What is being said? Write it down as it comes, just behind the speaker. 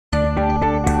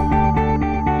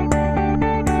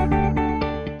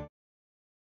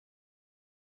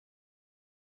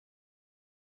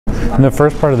In the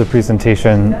first part of the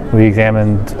presentation, we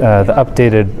examined the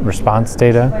updated response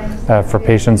data for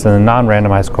patients in the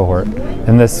non-randomized cohort.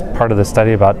 In this part of the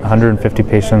study, about 150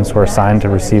 patients were assigned to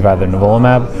receive either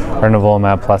Nivolumab or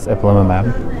Nivolumab plus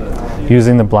Ipilimumab.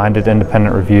 Using the blinded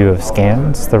independent review of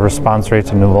scans, the response rate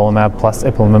to Nivolumab plus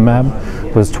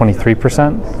Ipilimumab was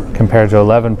 23% compared to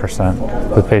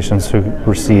 11% with patients who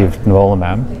received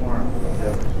Nivolumab.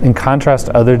 In contrast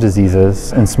to other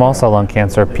diseases, in small cell lung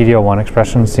cancer, PD-L1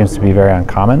 expression seems to be very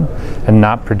uncommon and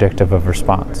not predictive of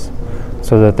response,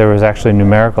 so that there was actually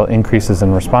numerical increases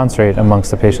in response rate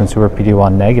amongst the patients who were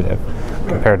PD-L1 negative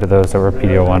compared to those that were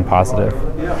PD-L1 positive.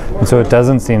 And so it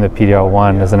doesn't seem that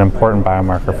PD-L1 is an important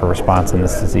biomarker for response in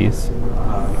this disease.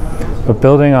 But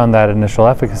building on that initial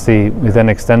efficacy, we then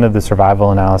extended the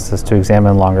survival analysis to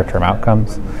examine longer-term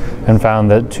outcomes and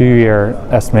found that 2-year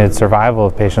estimated survival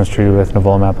of patients treated with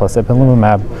Nivolumab plus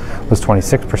Ipilimumab was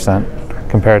 26%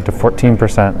 compared to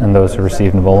 14% in those who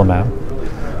received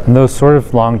Nivolumab. And those sort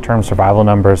of long-term survival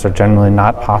numbers are generally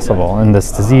not possible in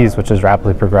this disease, which is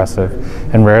rapidly progressive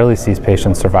and rarely sees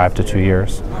patients survive to 2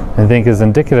 years. I think is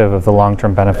indicative of the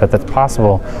long-term benefit that's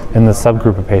possible in the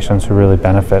subgroup of patients who really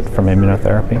benefit from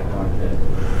immunotherapy.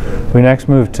 We next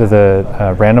moved to the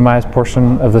randomized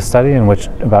portion of the study, in which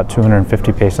about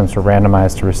 250 patients were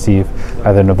randomized to receive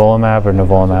either Nivolumab or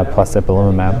Nivolumab plus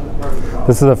Ipilimumab.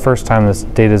 This is the first time this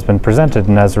data has been presented,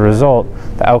 and as a result,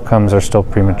 the outcomes are still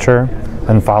premature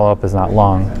and follow-up is not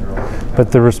long.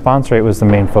 But the response rate was the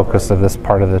main focus of this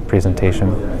part of the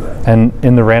presentation. And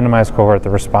in the randomized cohort, the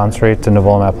response rate to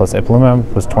Nivolumab plus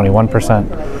Ipilimumab was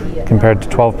 21% compared to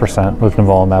 12% with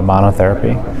Nivolumab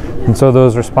monotherapy. And so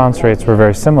those response rates were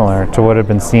very similar to what had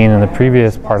been seen in the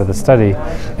previous part of the study,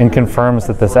 and confirms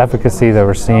that this efficacy that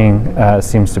we're seeing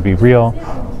seems to be real,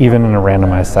 even in a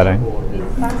randomized setting.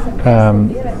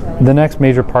 The next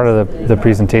major part of the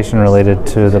presentation related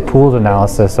to the pooled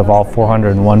analysis of all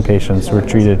 401 patients who were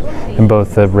treated in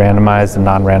both the randomized and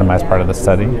non-randomized part of the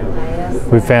study.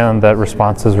 We found that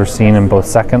responses were seen in both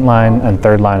second line and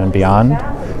third line and beyond,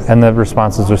 and the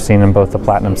responses were seen in both the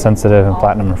platinum sensitive and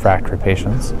platinum refractory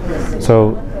patients.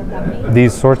 So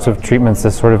these sorts of treatments,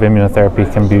 this sort of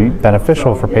immunotherapy, can be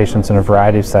beneficial for patients in a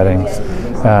variety of settings,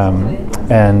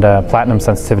 and platinum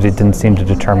sensitivity didn't seem to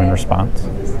determine response.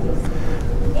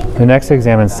 We next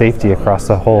examined safety across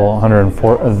the whole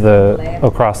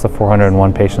across the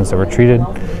 401 patients that were treated,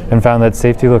 and found that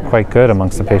safety looked quite good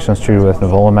amongst the patients treated with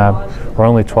Nivolumab, where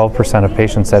only 12% of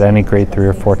patients had any grade 3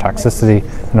 or 4 toxicity,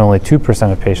 and only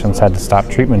 2% of patients had to stop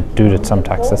treatment due to some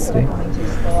toxicity.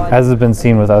 As has been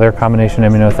seen with other combination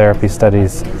immunotherapy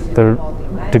studies, the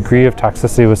degree of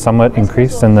toxicity was somewhat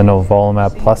increased in the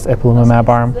Nivolumab plus Ipilimumab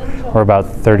arm, where about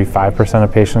 35%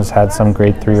 of patients had some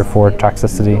grade 3 or 4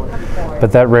 toxicity,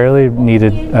 but that rarely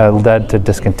led to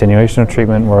discontinuation of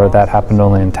treatment, where that happened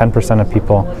only in 10% of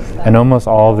people, and almost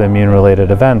all of the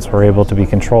immune-related events were able to be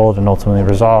controlled and ultimately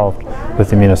resolved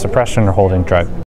with immunosuppression or holding drug.